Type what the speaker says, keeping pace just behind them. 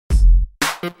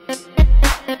Hey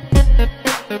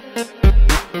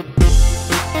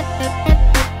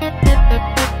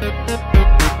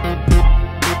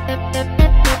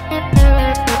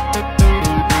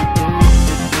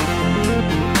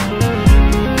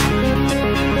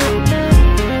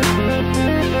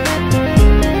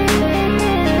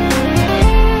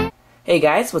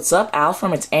guys, what's up? Al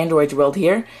from It's Android World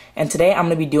here, and today I'm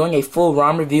going to be doing a full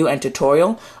ROM review and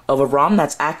tutorial of a ROM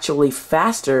that's actually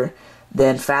faster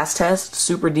than Fasttest,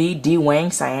 SuperD,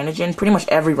 D-Wang, Cyanogen, pretty much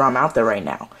every ROM out there right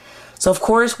now. So of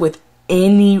course, with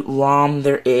any ROM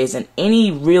there is, and any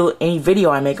video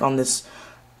I make on this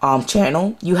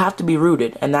channel, you have to be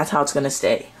rooted, and that's how it's going to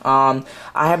stay. I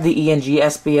have the ENG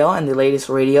SPL and the latest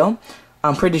radio.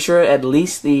 I'm pretty sure at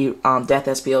least the Death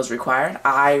SPL is required.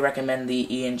 I recommend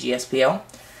the ENG SPL.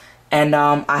 And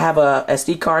I have a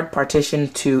SD card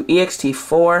partitioned to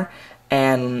ext4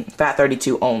 and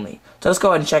FAT32 only. So let's go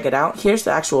ahead and check it out. Here's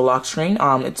the actual lock screen.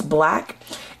 It's black.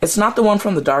 It's not the one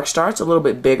from the Dark Star. It's a little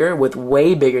bit bigger with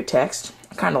way bigger text.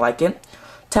 I kind of like it.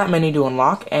 Tap menu to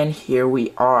unlock, and here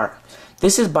we are.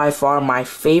 This is by far my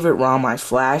favorite ROM I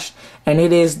flashed, and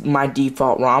it is my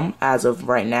default ROM as of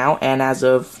right now, and as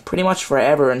of pretty much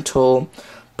forever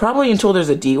probably until there's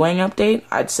a D-Wang update.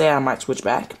 I'd say I might switch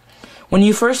back. When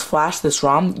you first flash this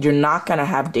ROM, you're not going to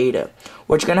have data.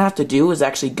 What you're going to have to do is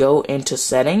actually go into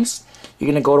settings. You're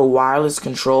going to go to wireless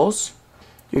controls.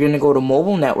 You're going to go to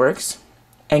mobile networks,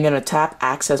 and you're going to tap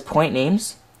access point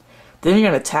names. Then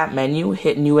you're going to tap menu,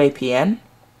 hit new APN,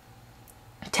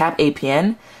 tap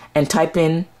APN, and type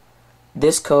in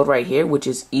this code right here, which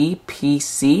is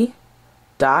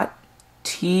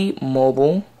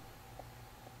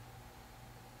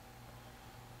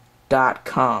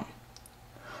epc.tmobile.com.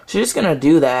 So you're just gonna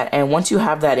do that, and once you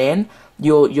have that in,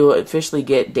 you'll officially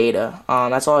get data.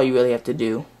 That's all you really have to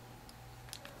do.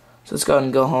 So let's go ahead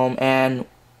and go home, and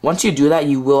once you do that,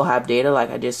 you will have data, like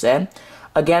I just said.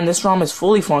 Again, this ROM is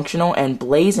fully functional and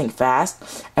blazing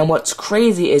fast, and what's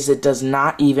crazy is it does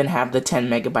not even have the 10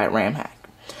 megabyte RAM hack.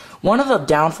 One of the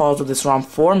downfalls of this ROM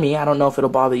for me, I don't know if it'll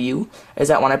bother you, is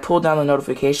that when I pull down the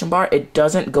notification bar, it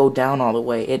doesn't go down all the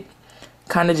way. It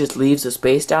kind of just leaves the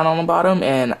space down on the bottom,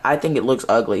 and I think it looks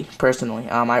ugly, personally.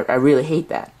 I really hate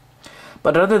that.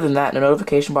 But other than that, the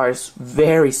notification bar is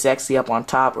very sexy up on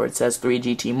top where it says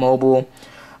 3GT Mobile.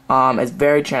 It's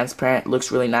very transparent,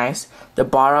 looks really nice. The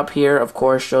bar up here, of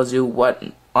course, shows you what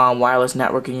wireless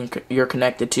networking you're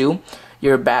connected to,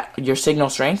 your signal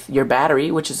strength, your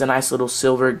battery, which is a nice little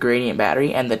silver gradient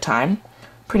battery, and the time.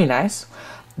 Pretty nice.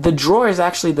 The drawer is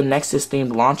actually the Nexus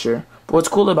themed launcher, but what's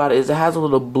cool about it is it has a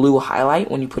little blue highlight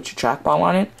when you put your trackball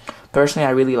on it. Personally,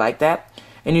 I really like that.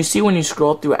 And you see when you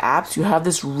scroll through apps, you have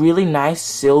this really nice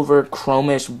silver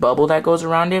chromish bubble that goes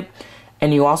around it,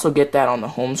 and you also get that on the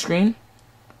home screen,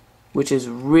 which is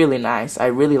really nice. I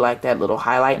really like that little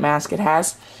highlight mask it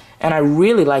has. And I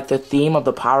really like the theme of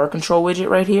the power control widget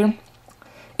right here.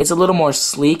 It's a little more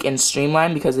sleek and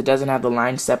streamlined because it doesn't have the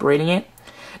line separating it.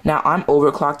 Now, I'm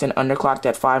overclocked and underclocked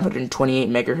at 528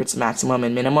 megahertz maximum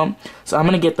and minimum. So I'm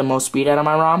going to get the most speed out of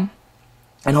my ROM.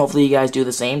 And hopefully you guys do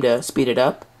the same to speed it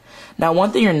up. Now,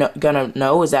 one thing you're going to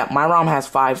know is that my ROM has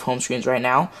 5 home screens right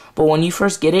now. But when you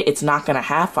first get it, it's not going to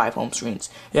have 5 home screens.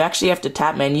 You actually have to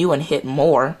tap menu and hit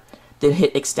more. Then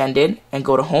hit extended and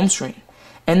go to home screen.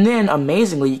 And then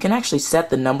amazingly, you can actually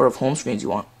set the number of home screens you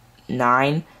want.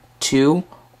 9, 2,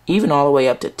 even all the way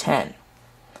up to 10.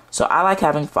 So I like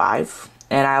having 5,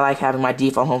 and I like having my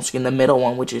default home screen, the middle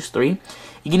one, which is 3.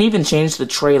 You can even change the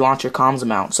tray launcher comms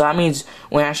amount. So that means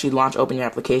when you actually open your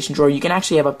application drawer, you can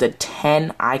actually have up to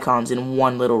 10 icons in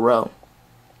one little row.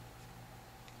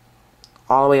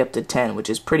 All the way up to 10, which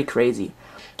is pretty crazy.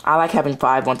 I like having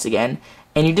 5 once again.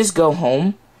 And you just go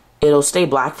home. It'll stay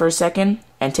black for a second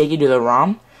and take you to the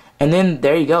ROM, and then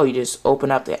there you go. You just open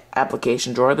up the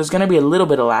application drawer. There's going to be a little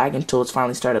bit of lag until it's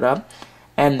finally started up,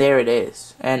 and there it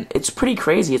is. And it's pretty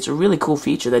crazy. It's a really cool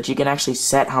feature that you can actually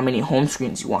set how many home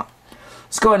screens you want.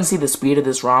 Let's go ahead and see the speed of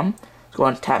this ROM. Let's go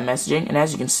ahead and tap messaging, and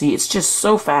as you can see, it's just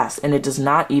so fast, and it does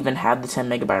not even have the 10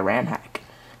 megabyte RAM hack.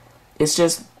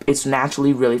 It's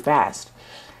naturally really fast.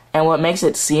 And what makes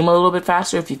it seem a little bit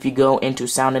faster, if you go into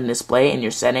sound and display in your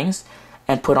settings,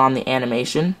 and put on the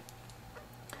animation,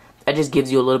 that just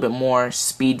gives you a little bit more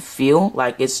speed feel.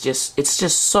 Like it's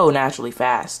just so naturally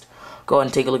fast. Go ahead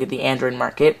and take a look at the Android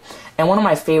market. And one of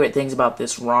my favorite things about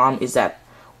this ROM is that,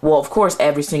 well, of course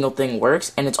every single thing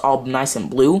works and it's all nice and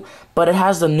blue, but it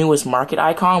has the newest market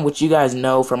icon, which you guys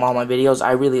know from all my videos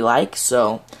I really like,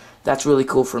 so that's really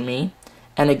cool for me.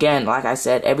 And again, like I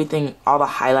said, everything, all the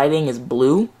highlighting is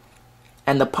blue,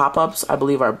 and the pop-ups I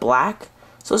believe are black.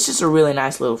 So it's just a really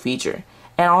nice little feature.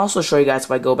 And I'll also show you guys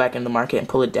if I go back in the market and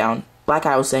pull it down. Like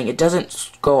I was saying, it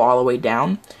doesn't go all the way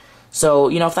down. So,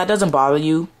 you know, if that doesn't bother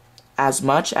you as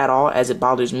much at all as it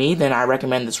bothers me, then I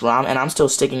recommend this ROM, and I'm still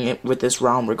sticking with this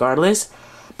ROM regardless.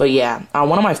 But yeah,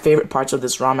 one of my favorite parts of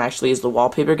this ROM actually is the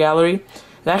Wallpaper Gallery.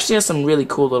 It actually has some really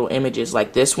cool little images,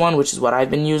 like this one, which is what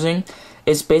I've been using.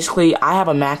 It's basically, I have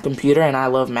a Mac computer, and I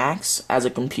love Macs as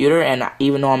a computer, and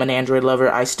even though I'm an Android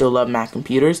lover, I still love Mac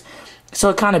computers. So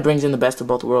it kind of brings in the best of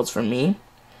both worlds for me.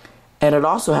 And it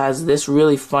also has this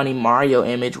really funny Mario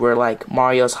image where, like,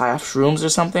 Mario's high off shrooms or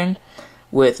something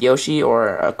with Yoshi,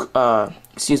 or a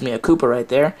Koopa right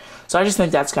there. So I just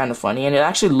think that's kind of funny, and it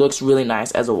actually looks really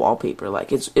nice as a wallpaper.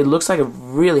 Like, it looks like a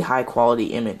really high quality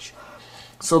image.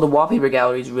 So the Wallpaper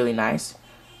Gallery is really nice.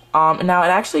 Now it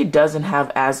actually doesn't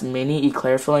have as many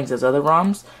eclair fillings as other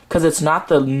ROMs, because it's not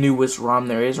the newest ROM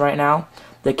there is right now.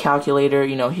 The calculator,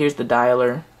 you know, here's the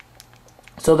dialer.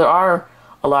 So there are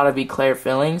a lot of eclair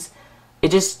fillings.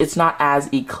 It's not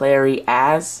as eclairy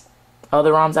as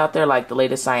other ROMs out there, like the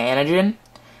latest Cyanogen.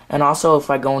 And also, if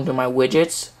I go into my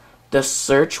widgets, the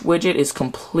search widget is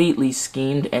completely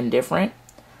schemed and different.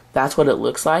 That's what it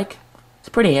looks like. It's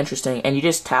pretty interesting, and you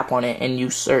just tap on it and you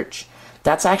search.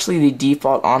 That's actually the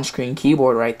default on-screen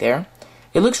keyboard right there.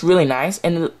 It looks really nice,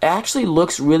 and it actually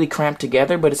looks really cramped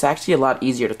together, but it's actually a lot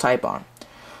easier to type on.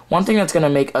 One thing that's going to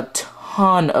make a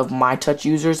ton of MyTouch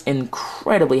users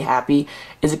incredibly happy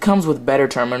is it comes with Better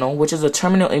Terminal, which is a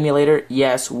terminal emulator,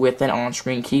 yes, with an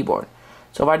on-screen keyboard.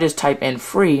 So if I just type in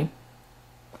free,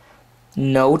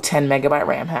 no 10 megabyte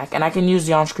RAM hack, and I can use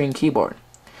the on-screen keyboard.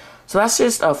 So that's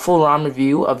just a full ROM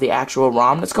review of the actual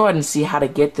ROM. Let's go ahead and see how to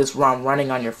get this ROM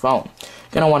running on your phone.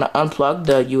 You're going to want to unplug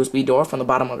the USB door from the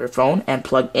bottom of your phone and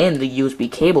plug in the USB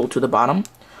cable to the bottom.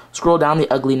 Scroll down the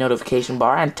ugly notification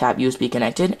bar and tap USB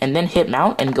connected, and then hit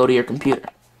mount and go to your computer.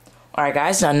 Alright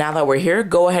guys, now that we're here,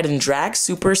 go ahead and drag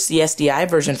SuperCSDI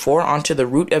version 4 onto the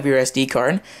root of your SD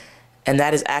card, and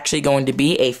that is actually going to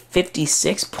be a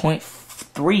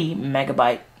 56.3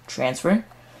 megabyte transfer.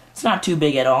 It's not too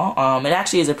big at all. It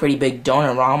actually is a pretty big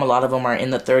donor ROM. A lot of them are in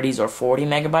the 30s or 40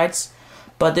 megabytes.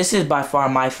 But this is by far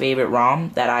my favorite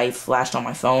ROM that I flashed on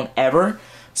my phone ever.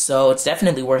 So it's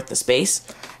definitely worth the space.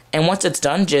 And once it's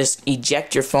done, just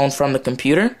eject your phone from the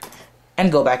computer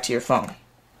and go back to your phone.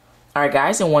 Alright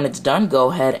guys, and when it's done,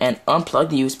 go ahead and unplug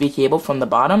the USB cable from the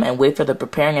bottom and wait for the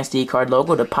preparing SD card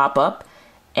logo to pop up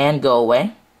and go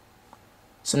away.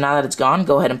 So now that it's gone,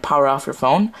 go ahead and power off your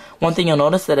phone. One thing you'll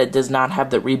notice that it does not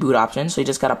have the reboot option, so you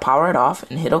just gotta power it off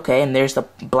and hit OK, and there's the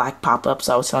black pop-ups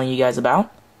I was telling you guys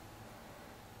about.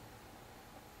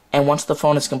 And once the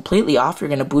phone is completely off, you're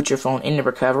gonna boot your phone into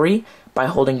recovery by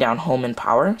holding down home and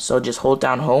power. So just hold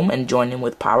down home and join in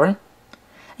with power.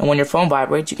 And when your phone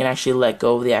vibrates, you can actually let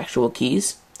go of the actual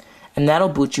keys, and that'll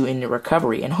boot you into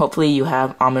recovery. And hopefully you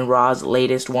have Amin-Ra's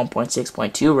latest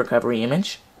 1.6.2 recovery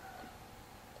image.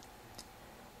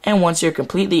 And once you're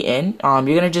completely in, you're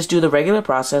going to just do the regular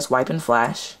process, wipe and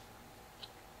flash.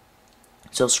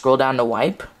 So scroll down to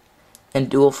wipe and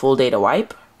do a full data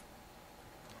wipe.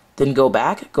 Then go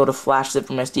back, go to flash zip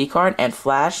from SD card and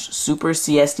flash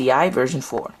SuperCSDI version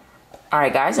 4.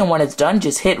 Alright guys, and when it's done,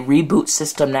 just hit reboot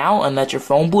system now and let your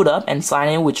phone boot up and sign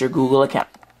in with your Google account.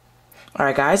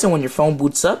 Alright guys, and when your phone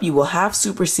boots up, you will have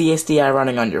SuperCSDI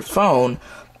running on your phone,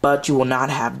 but you will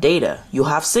not have data. You'll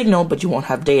have signal, but you won't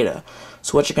have data.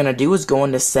 So what you're going to do is go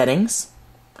into settings,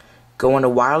 go into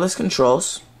wireless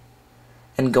controls,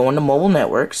 and go into mobile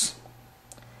networks,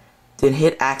 then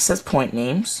hit access point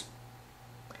names,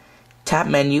 tap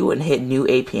menu and hit new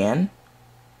APN,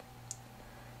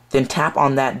 then tap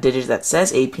on that digit that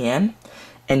says APN,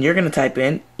 and you're going to type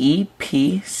in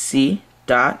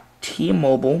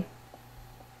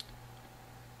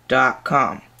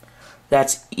epc.tmobile.com.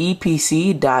 That's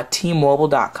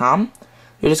epc.tmobile.com.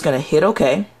 You're just going to hit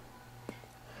OK.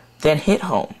 Then hit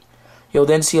home. You'll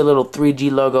then see a little 3G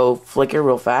logo flicker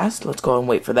real fast. Let's go and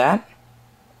wait for that.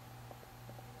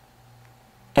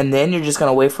 And then you're just going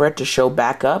to wait for it to show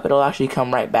back up. It'll actually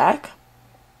come right back.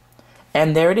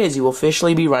 And there it is. You will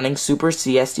officially be running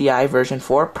SuperCSDI version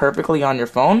 4 perfectly on your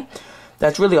phone.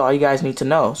 That's really all you guys need to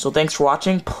know. So thanks for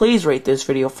watching. Please rate this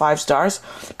video 5 stars.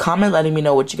 Comment letting me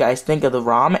know what you guys think of the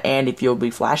ROM and if you'll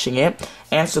be flashing it.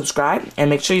 And subscribe.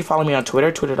 And make sure you follow me on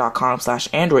Twitter,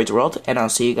 twitter.com/AndroidsWorld. And I'll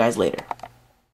see you guys later.